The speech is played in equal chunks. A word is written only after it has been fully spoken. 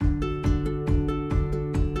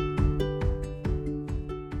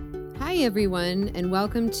Hi, everyone, and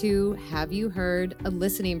welcome to Have You Heard? A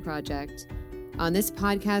Listening Project. On this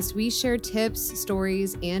podcast, we share tips,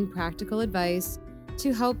 stories, and practical advice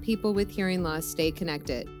to help people with hearing loss stay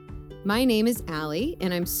connected. My name is Allie,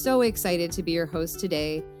 and I'm so excited to be your host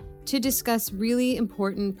today to discuss really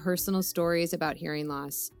important personal stories about hearing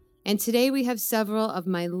loss. And today we have several of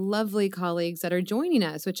my lovely colleagues that are joining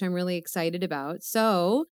us, which I'm really excited about.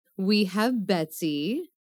 So we have Betsy.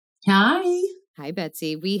 Hi. Hi,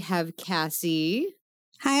 Betsy. We have Cassie.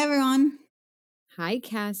 Hi, everyone. Hi,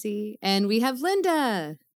 Cassie. And we have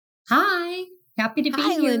Linda. Hi. Happy to be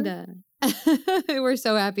Hi, here. Linda. We're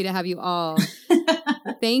so happy to have you all.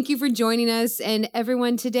 Thank you for joining us. And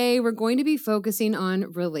everyone, today we're going to be focusing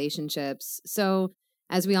on relationships. So,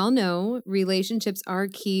 as we all know, relationships are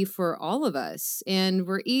key for all of us. And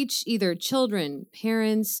we're each either children,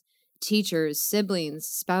 parents, teachers, siblings,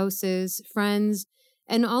 spouses, friends.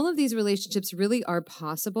 And all of these relationships really are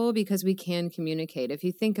possible because we can communicate, if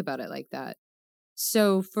you think about it like that.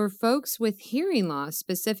 So, for folks with hearing loss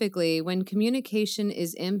specifically, when communication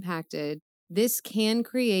is impacted, this can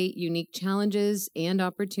create unique challenges and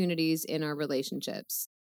opportunities in our relationships.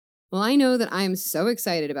 Well, I know that I'm so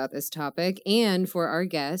excited about this topic and for our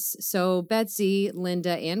guests. So, Betsy,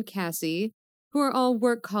 Linda, and Cassie, who are all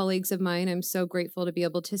work colleagues of mine, I'm so grateful to be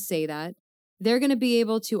able to say that. They're going to be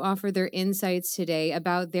able to offer their insights today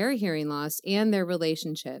about their hearing loss and their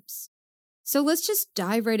relationships. So let's just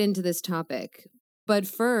dive right into this topic. But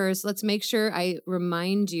first, let's make sure I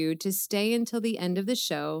remind you to stay until the end of the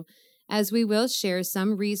show, as we will share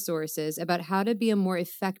some resources about how to be a more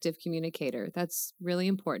effective communicator. That's really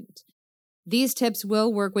important. These tips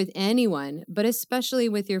will work with anyone, but especially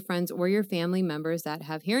with your friends or your family members that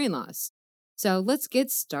have hearing loss. So let's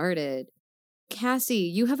get started. Cassie,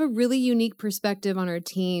 you have a really unique perspective on our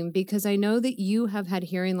team because I know that you have had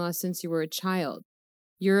hearing loss since you were a child.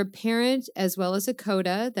 You're a parent as well as a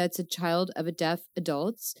CODA, that's a child of a deaf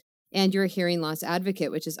adults, and you're a hearing loss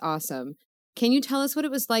advocate, which is awesome. Can you tell us what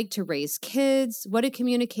it was like to raise kids? What did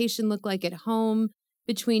communication look like at home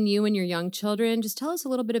between you and your young children? Just tell us a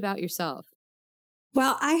little bit about yourself.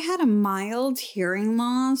 Well, I had a mild hearing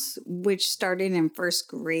loss, which started in first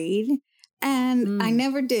grade. And I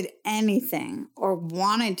never did anything or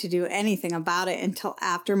wanted to do anything about it until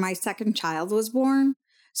after my second child was born.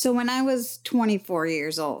 So when I was 24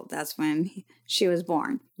 years old, that's when she was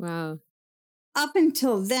born. Wow. Up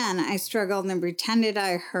until then, I struggled and pretended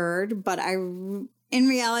I heard, but in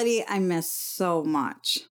reality, I missed so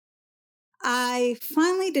much. I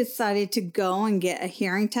finally decided to go and get a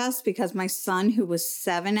hearing test because my son, who was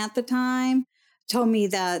 7 at the time, told me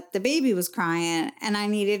that the baby was crying and I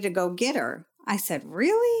needed to go get her. I said,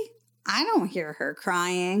 "Really? I don't hear her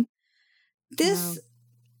crying." This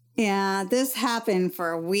happened for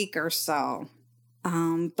a week or so.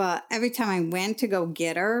 But every time I went to go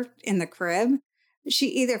get her in the crib, she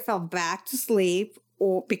either fell back to sleep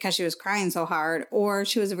or because she was crying so hard, or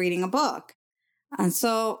she was reading a book. And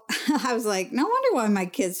so I was like, no wonder why my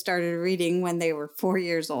kids started reading when they were 4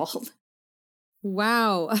 years old.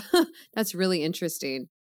 Wow. That's really interesting.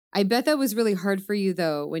 I bet that was really hard for you,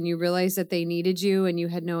 though, when you realized that they needed you and you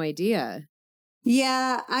had no idea.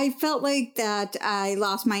 Yeah, I felt like that I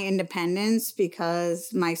lost my independence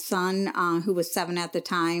because my son, who was 7 at the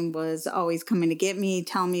time, was always coming to get me,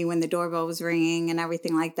 tell me when the doorbell was ringing and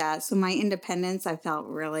everything like that. So my independence, I felt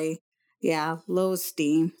really, low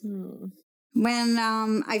esteem. When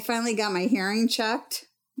I finally got my hearing checked,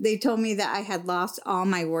 they told me that I had lost all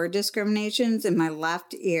my word discriminations in my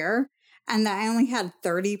left ear and that I only had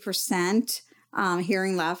 30%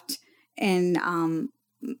 hearing left in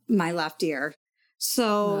my left ear.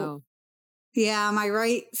 So, Wow. my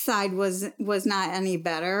right side was not any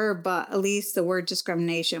better, but at least the word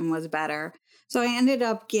discrimination was better. So I ended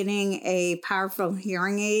up getting a powerful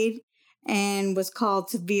hearing aid and was called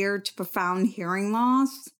severe to profound hearing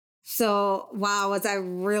loss. So, wow, was I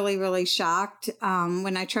really, really shocked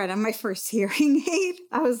when I tried on my first hearing aid.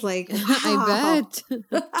 I was like, wow. I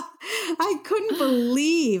bet. I couldn't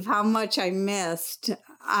believe how much I missed.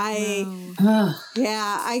 Wow.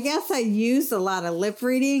 I guess I used a lot of lip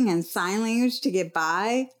reading and sign language to get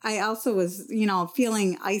by. I also was,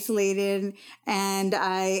 feeling isolated, and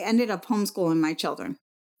I ended up homeschooling my children.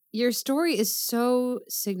 Your story is so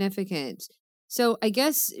significant. So I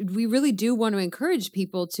guess we really do want to encourage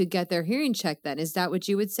people to get their hearing checked then. Is that what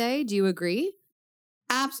you would say? Do you agree?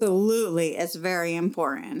 Absolutely. It's very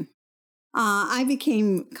important. I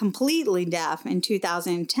became completely deaf in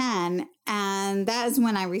 2010, and that is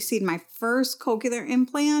when I received my first cochlear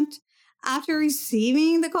implant. After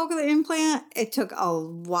receiving the cochlear implant, it took a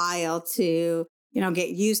while to get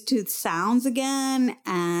used to sounds again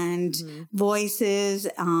and voices.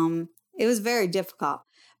 It was very difficult.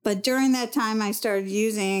 But during that time, I started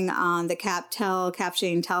using the CapTel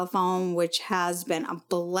captioning telephone, which has been a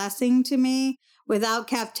blessing to me. Without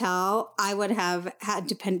CapTel, I would have had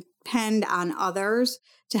to depend on others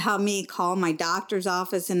to help me call my doctor's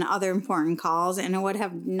office and other important calls, and I would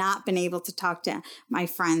have not been able to talk to my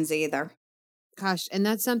friends either. Gosh, and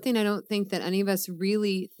that's something I don't think that any of us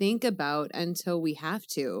really think about until we have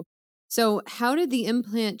to. So how did the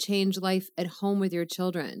implant change life at home with your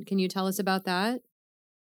children? Can you tell us about that?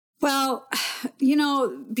 Well,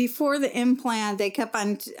 before the implant, they kept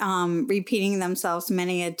on repeating themselves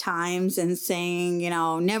many a times and saying,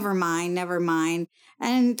 never mind, never mind.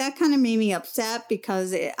 And that kind of made me upset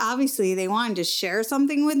because obviously they wanted to share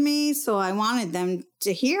something with me. So I wanted them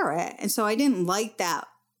to hear it. And so I didn't like that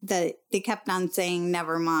they kept on saying,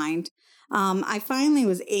 never mind. I finally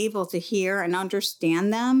was able to hear and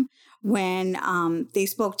understand them when they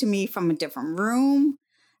spoke to me from a different room.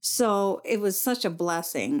 So it was such a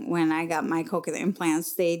blessing when I got my cochlear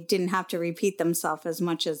implants. They didn't have to repeat themselves as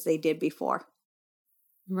much as they did before.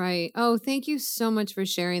 Right. Oh, thank you so much for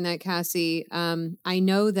sharing that, Cassie. I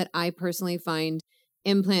know that I personally find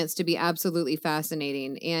implants to be absolutely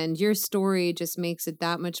fascinating, and your story just makes it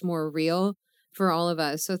that much more real for all of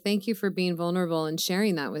us. So thank you for being vulnerable and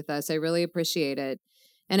sharing that with us. I really appreciate it.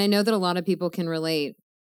 And I know that a lot of people can relate.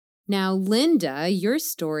 Now, Linda, your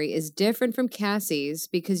story is different from Cassie's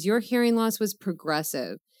because your hearing loss was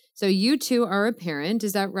progressive. So you too are a parent,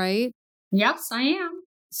 is that right? Yes, I am.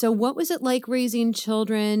 So what was it like raising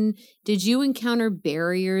children? Did you encounter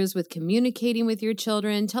barriers with communicating with your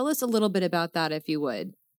children? Tell us a little bit about that if you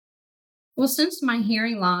would. Well, since my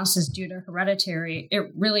hearing loss is due to hereditary,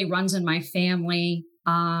 it really runs in my family.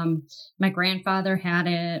 My grandfather had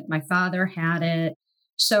it. My father had it.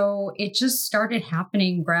 So it just started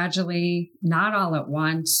happening gradually, not all at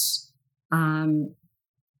once.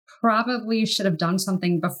 Probably should have done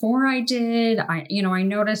something before I did. I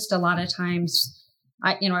noticed a lot of times,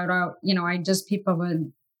 people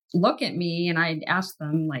would look at me and I'd ask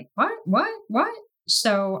them like, what?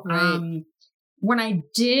 So, Right. When I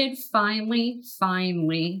did finally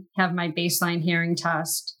have my baseline hearing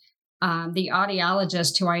test, the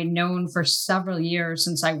audiologist who I'd known for several years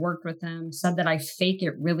since I worked with him said that I fake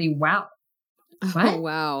it really well. What? Oh,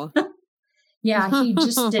 wow. Yeah, he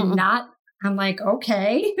just did not. I'm like,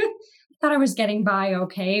 okay. I thought I was getting by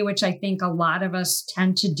okay, which I think a lot of us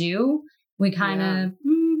tend to do. We kind of,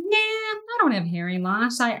 I don't have hearing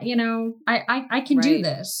loss. I can do Right.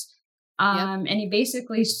 this. Yep. And he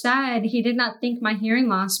basically said he did not think my hearing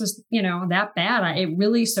loss was, that bad. It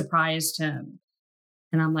really surprised him.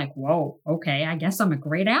 And I'm like, whoa, okay, I guess I'm a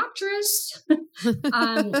great actress.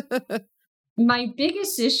 My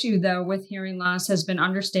biggest issue, though, with hearing loss has been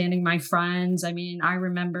understanding my friends. I mean, I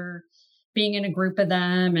remember being in a group of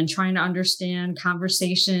them and trying to understand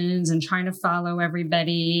conversations and trying to follow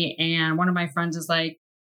everybody. And one of my friends is like,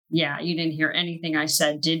 yeah, you didn't hear anything I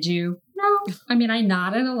said, did you? No. I mean, I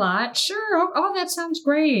nodded a lot. Sure. Oh, that sounds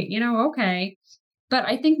great. Okay. But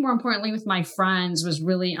I think more importantly with my friends was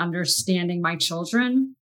really understanding my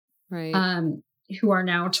children, Right. who are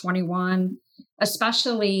now 21,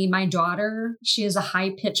 especially my daughter. She has a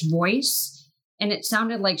high-pitched voice, and it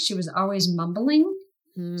sounded like she was always mumbling.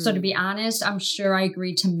 So to be honest, I'm sure I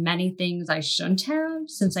agreed to many things I shouldn't have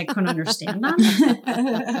since I couldn't understand them.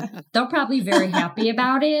 They're probably very happy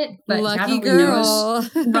about it, but Lucky God only girl.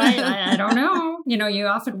 knows. Right? I don't know. You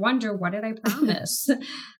often wonder, what did I promise?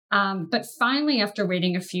 But finally, after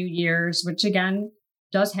waiting a few years, which again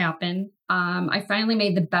does happen, I finally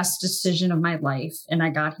made the best decision of my life and I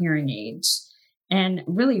got hearing aids. And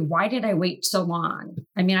really, why did I wait so long?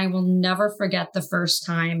 I mean, I will never forget the first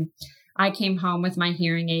time I came home with my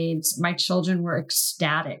hearing aids. My children were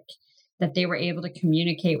ecstatic that they were able to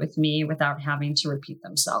communicate with me without having to repeat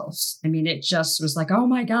themselves. I mean, it just was like, oh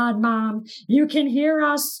my God, Mom, you can hear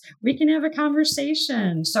us. We can have a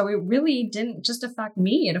conversation. So it really didn't just affect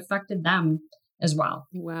me. It affected them as well.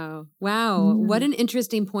 Wow. What an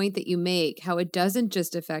interesting point that you make, how it doesn't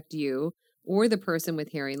just affect you or the person with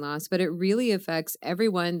hearing loss, but it really affects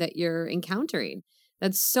everyone that you're encountering.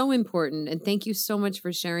 That's so important. And thank you so much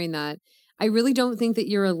for sharing that. I really don't think that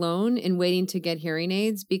you're alone in waiting to get hearing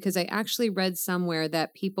aids because I actually read somewhere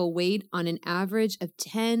that people wait on an average of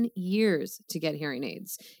 10 years to get hearing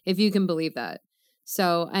aids, if you can believe that.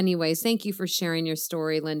 So anyways, thank you for sharing your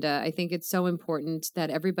story, Linda. I think it's so important that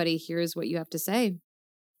everybody hears what you have to say.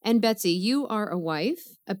 And Betsy, you are a wife,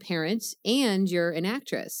 a parent, and you're an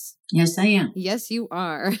actress. Yes, I am. Yes, you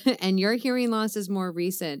are. And your hearing loss is more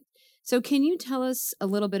recent. So can you tell us a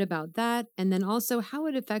little bit about that and then also how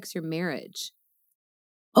it affects your marriage?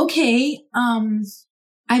 Okay.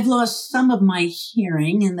 I've lost some of my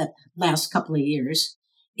hearing in the last couple of years.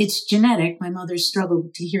 It's genetic. My mother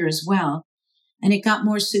struggled to hear as well. And it got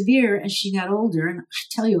more severe as she got older. And I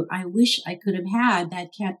tell you, I wish I could have had that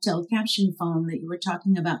CapTel caption phone that you were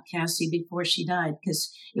talking about, Cassie, before she died,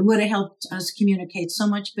 because it would have helped us communicate so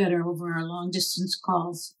much better over our long distance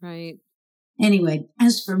calls. Right. Anyway,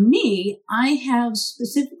 as for me, I have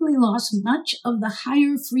specifically lost much of the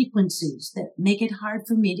higher frequencies that make it hard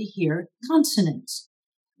for me to hear consonants,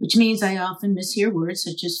 which means I often mishear words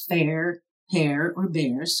such as fair, pear, or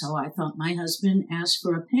bear. So I thought my husband asked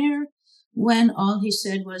for a pear when all he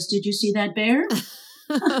said was, "Did you see that bear?"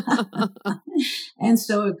 And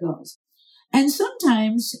so it goes. And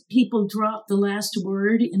sometimes people drop the last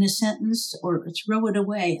word in a sentence or throw it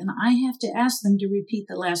away, and I have to ask them to repeat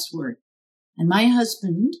the last word. And my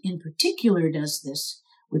husband in particular does this,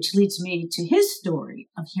 which leads me to his story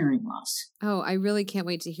of hearing loss. Oh, I really can't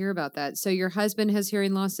wait to hear about that. So your husband has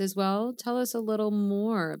hearing loss as well? Tell us a little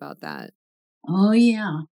more about that. Oh,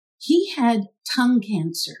 yeah. He had tongue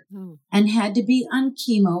cancer and had to be on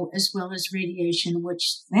chemo as well as radiation,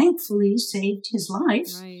 which thankfully saved his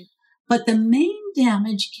life. Right. But the main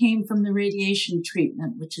damage came from the radiation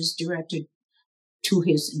treatment, which is directed to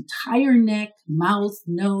his entire neck, mouth,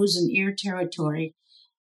 nose, and ear territory.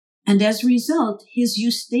 And as a result, his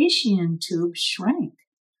eustachian tube shrank,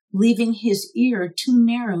 leaving his ear too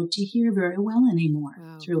narrow to hear very well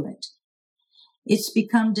anymore through it. It's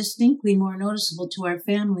become distinctly more noticeable to our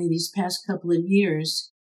family these past couple of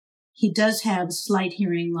years. He does have slight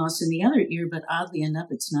hearing loss in the other ear, but oddly enough,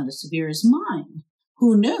 it's not as severe as mine.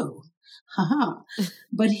 Who knew? Haha.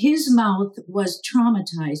 But his mouth was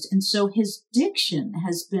traumatized, and so his diction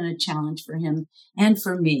has been a challenge for him and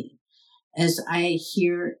for me, as I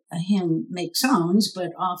hear him make sounds,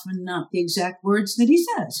 but often not the exact words that he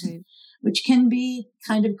says, which can be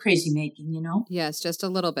kind of crazy making, you know? Yes, just a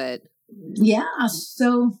little bit. Yeah,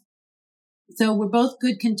 so we're both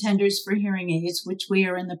good contenders for hearing aids, which we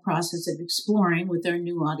are in the process of exploring with our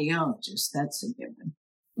new audiologist. That's a given.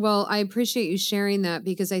 Well, I appreciate you sharing that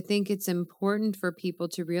because I think it's important for people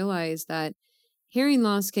to realize that hearing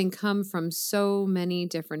loss can come from so many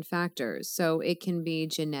different factors. So it can be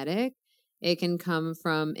genetic, it can come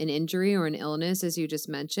from an injury or an illness, as you just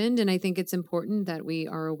mentioned. And I think it's important that we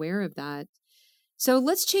are aware of that. So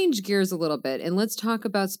let's change gears a little bit and let's talk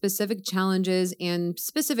about specific challenges and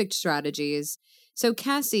specific strategies. So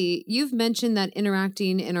Cassie, you've mentioned that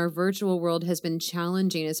interacting in our virtual world has been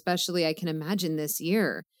challenging, especially I can imagine this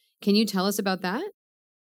year. Can you tell us about that?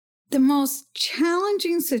 The most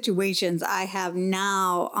challenging situations I have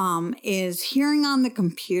now is hearing on the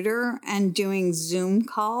computer and doing Zoom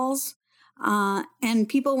calls and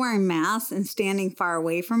people wearing masks and standing far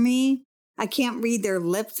away from me. I can't read their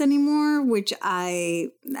lips anymore, which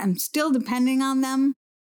I'm still depending on them.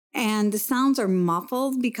 And the sounds are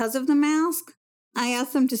muffled because of the mask. I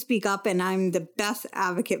ask them to speak up, and I'm the best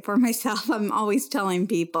advocate for myself. I'm always telling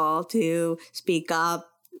people to speak up,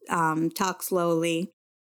 talk slowly.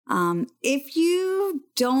 If you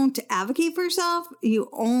don't advocate for yourself, you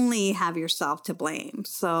only have yourself to blame.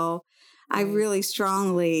 So I really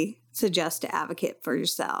strongly suggest to advocate for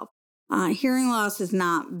yourself. Hearing loss is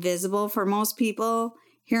not visible for most people.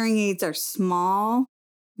 Hearing aids are small.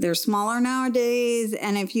 They're smaller nowadays,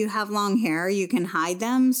 and if you have long hair, you can hide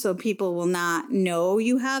them so people will not know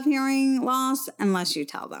you have hearing loss unless you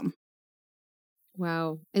tell them.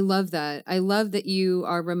 Wow, I love that. I love that you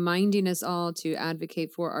are reminding us all to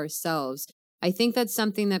advocate for ourselves. I think that's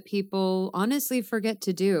something that people honestly forget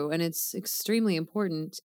to do, and it's extremely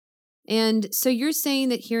important. And so you're saying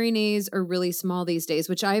that hearing aids are really small these days,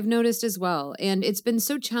 which I've noticed as well, and it's been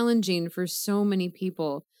so challenging for so many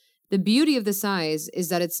people. The beauty of the size is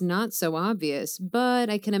that it's not so obvious, but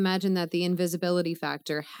I can imagine that the invisibility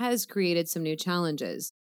factor has created some new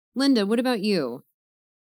challenges. Linda, what about you?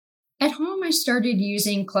 At home, I started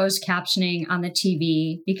using closed captioning on the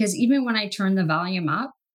TV because even when I turned the volume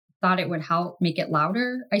up, thought it would help make it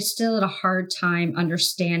louder, I still had a hard time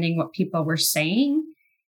understanding what people were saying.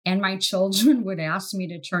 And my children would ask me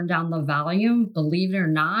to turn down the volume. Believe it or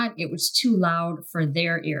not, it was too loud for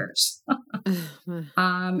their ears.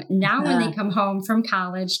 Now when they come home from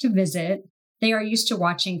college to visit, they are used to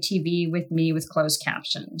watching TV with me with closed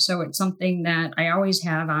caption. So it's something that I always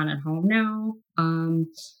have on at home now. And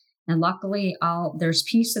luckily, there's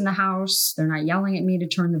peace in the house. They're not yelling at me to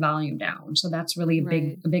turn the volume down. So that's really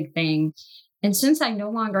a big thing. And since I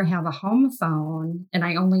no longer have a home phone and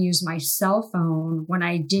I only use my cell phone, when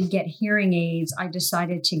I did get hearing aids, I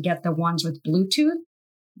decided to get the ones with Bluetooth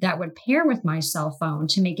that would pair with my cell phone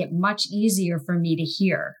to make it much easier for me to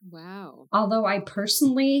hear. Wow. Although I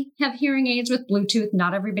personally have hearing aids with Bluetooth,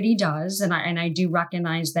 not everybody does. And I do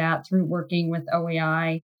recognize that through working with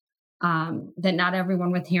OAI, that not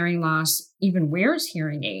everyone with hearing loss even wears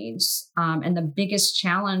hearing aids. And the biggest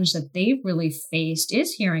challenge that they've really faced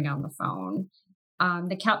is hearing on the phone.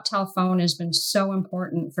 The CapTel phone has been so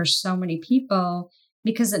important for so many people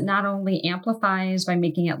because it not only amplifies by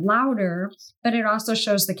making it louder, but it also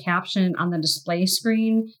shows the caption on the display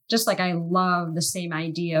screen, just like I love the same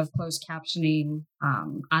idea of closed captioning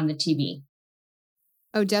on the TV.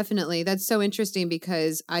 Oh, definitely. That's so interesting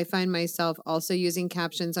because I find myself also using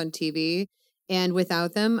captions on TV, and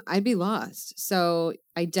without them, I'd be lost. So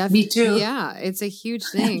I definitely, Me too. yeah, it's a huge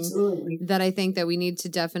thing Absolutely. that I think that we need to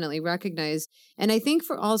definitely recognize. And I think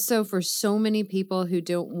for so many people who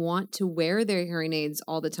don't want to wear their hearing aids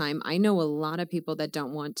all the time, I know a lot of people that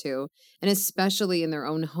don't want to, and especially in their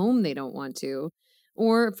own home, they don't want to.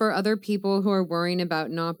 Or for other people who are worrying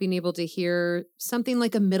about not being able to hear something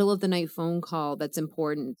like a middle of the night phone call that's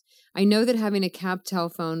important. I know that having a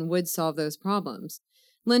CapTel phone would solve those problems.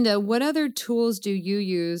 Linda, what other tools do you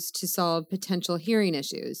use to solve potential hearing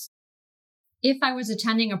issues? If I was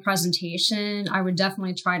attending a presentation, I would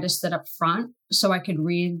definitely try to sit up front so I could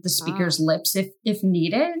read the speaker's lips if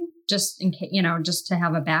needed, just in case, just to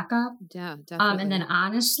have a backup. Yeah, definitely. And then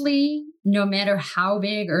honestly, no matter how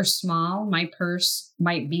big or small my purse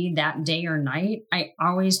might be that day or night, I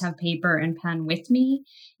always have paper and pen with me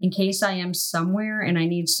in case I am somewhere and I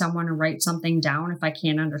need someone to write something down if I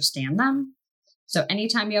can't understand them. So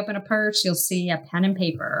anytime you open a purse, you'll see a pen and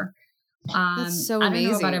paper. That's so amazing.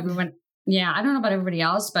 I don't know about everyone. Yeah, I don't know about everybody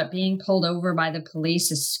else, but being pulled over by the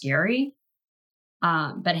police is scary.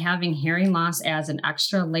 But having hearing loss adds an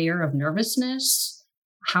extra layer of nervousness.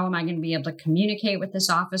 How am I going to be able to communicate with this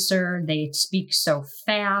officer? They speak so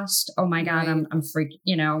fast. Oh my God, Right. I'm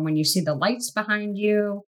freaking, when you see the lights behind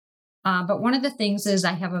you. But one of the things is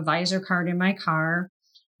I have a visor card in my car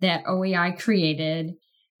that OEI created,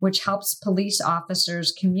 which helps police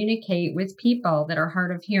officers communicate with people that are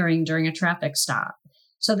hard of hearing during a traffic stop.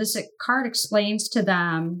 So this card explains to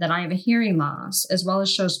them that I have a hearing loss, as well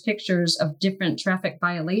as shows pictures of different traffic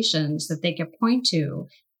violations that they can point to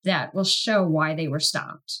that will show why they were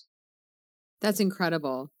stopped. That's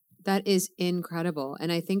incredible. That is incredible.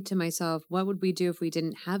 And I think to myself, what would we do if we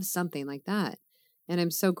didn't have something like that? And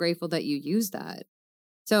I'm so grateful that you use that.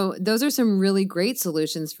 So those are some really great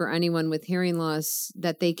solutions for anyone with hearing loss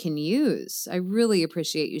that they can use. I really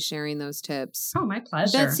appreciate you sharing those tips. Oh, my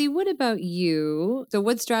pleasure. Betsy, what about you? So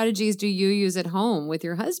what strategies do you use at home with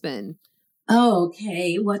your husband?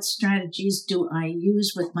 Okay, what strategies do I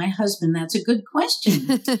use with my husband? That's a good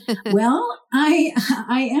question. Well, I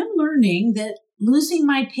am learning that losing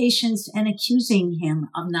my patience and accusing him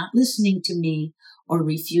of not listening to me or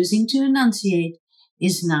refusing to enunciate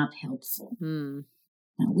is not helpful.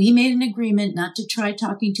 Now, we made an agreement not to try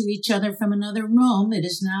talking to each other from another room. It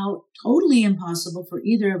is now totally impossible for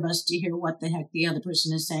either of us to hear what the heck the other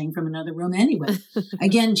person is saying from another room anyway.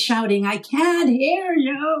 Again, shouting, "I can't hear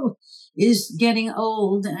you," is getting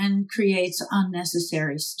old and creates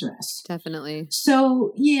unnecessary stress. Definitely.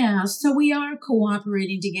 So we are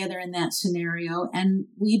cooperating together in that scenario, and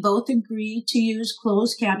we both agree to use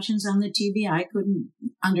closed captions on the TV. I couldn't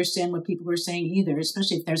understand what people were saying either,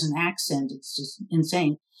 especially if there's an accent. It's just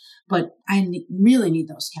insane. But I really need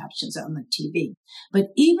those captions on the TV.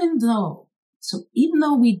 But even though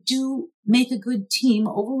we do make a good team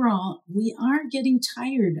overall, we are getting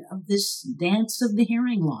tired of this dance of the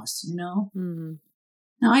hearing loss, Mm-hmm.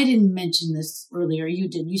 Now, I didn't mention this earlier. You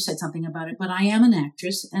did. You said something about it, but I am an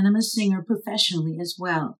actress and I'm a singer professionally as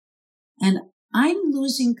well. And I'm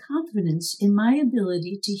losing confidence in my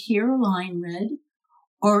ability to hear a line read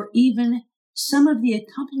or even some of the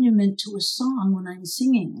accompaniment to a song when I'm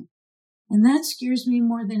singing. And that scares me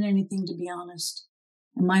more than anything, to be honest.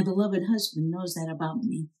 And my beloved husband knows that about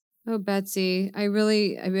me. Oh, Betsy, I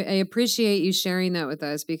appreciate you sharing that with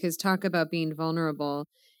us, because talk about being vulnerable.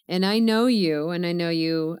 And I know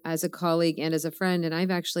you as a colleague and as a friend, and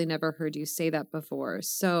I've actually never heard you say that before.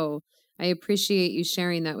 So I appreciate you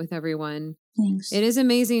sharing that with everyone. Thanks. It is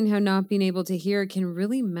amazing how not being able to hear can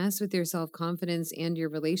really mess with your self-confidence and your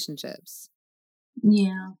relationships.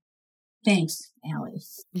 Yeah. Thanks, Allie.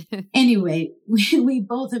 Anyway, we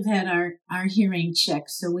both have had our hearing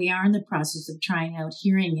checks, so we are in the process of trying out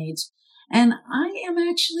hearing aids. And I am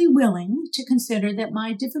actually willing to consider that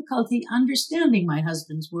my difficulty understanding my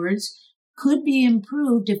husband's words could be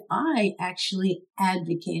improved if I actually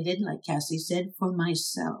advocated, like Cassie said, for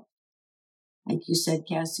myself. Like you said,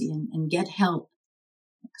 Cassie, and get help.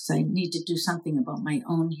 because I need to do something about my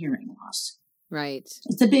own hearing loss. Right.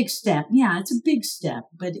 It's a big step. Yeah, it's a big step,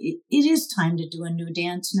 but it is time to do a new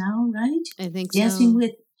dance now, right? I think dancing so.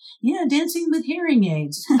 Dancing with hearing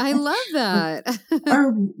aids. I love that.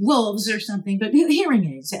 or wolves or something, but hearing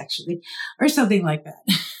aids actually, or something like that.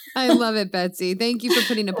 I love it, Betsy. Thank you for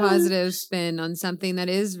putting a positive spin on something that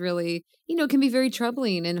is really, can be very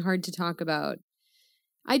troubling and hard to talk about.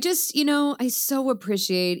 I just, I so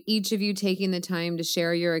appreciate each of you taking the time to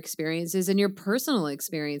share your experiences and your personal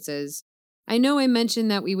experiences. I know I mentioned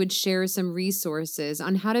that we would share some resources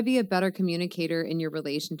on how to be a better communicator in your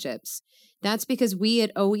relationships. That's because we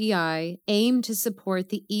at OEI aim to support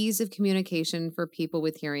the ease of communication for people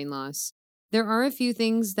with hearing loss. There are a few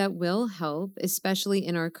things that will help, especially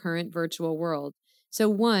in our current virtual world. So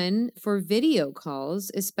one, for video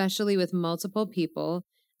calls, especially with multiple people,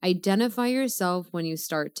 identify yourself when you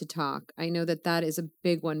start to talk. I know that is a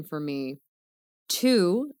big one for me.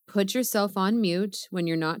 2, put yourself on mute when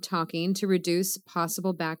you're not talking to reduce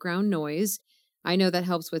possible background noise. I know that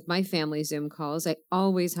helps with my family Zoom calls. I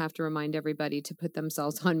always have to remind everybody to put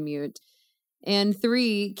themselves on mute. And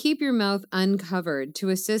 3, keep your mouth uncovered to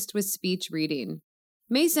assist with speech reading.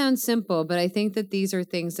 May sound simple, but I think that these are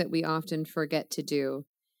things that we often forget to do.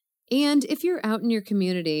 And if you're out in your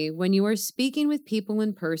community, when you are speaking with people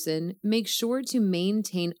in person, make sure to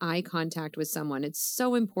maintain eye contact with someone. It's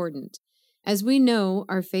so important. As we know,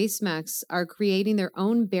 our face masks are creating their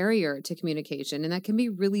own barrier to communication, and that can be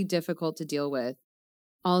really difficult to deal with.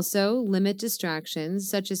 Also, limit distractions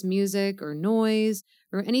such as music or noise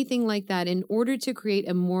or anything like that in order to create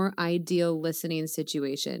a more ideal listening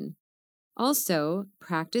situation. Also,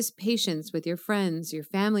 practice patience with your friends, your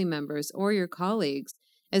family members, or your colleagues,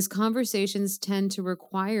 as conversations tend to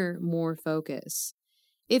require more focus.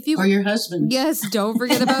 Or your husband. Yes, don't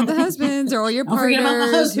forget about the husbands or your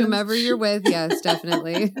partners, whomever you're with. Yes,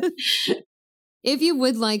 definitely. If you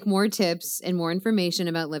would like more tips and more information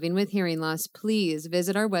about living with hearing loss, please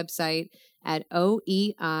visit our website at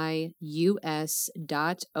oeius.org.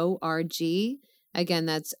 Again,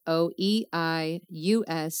 that's oeius.org.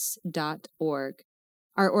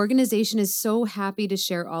 Our organization is so happy to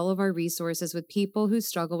share all of our resources with people who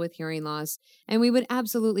struggle with hearing loss, and we would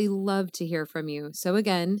absolutely love to hear from you. So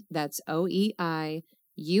again, that's oeius.org.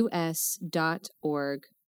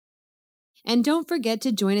 And don't forget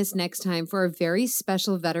to join us next time for a very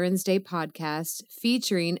special Veterans Day podcast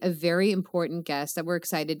featuring a very important guest that we're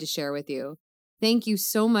excited to share with you. Thank you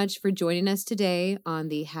so much for joining us today on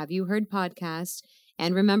the Have You Heard podcast.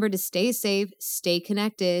 And remember to stay safe, stay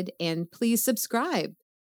connected, and please subscribe.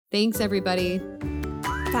 Thanks, everybody.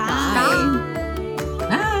 Bye.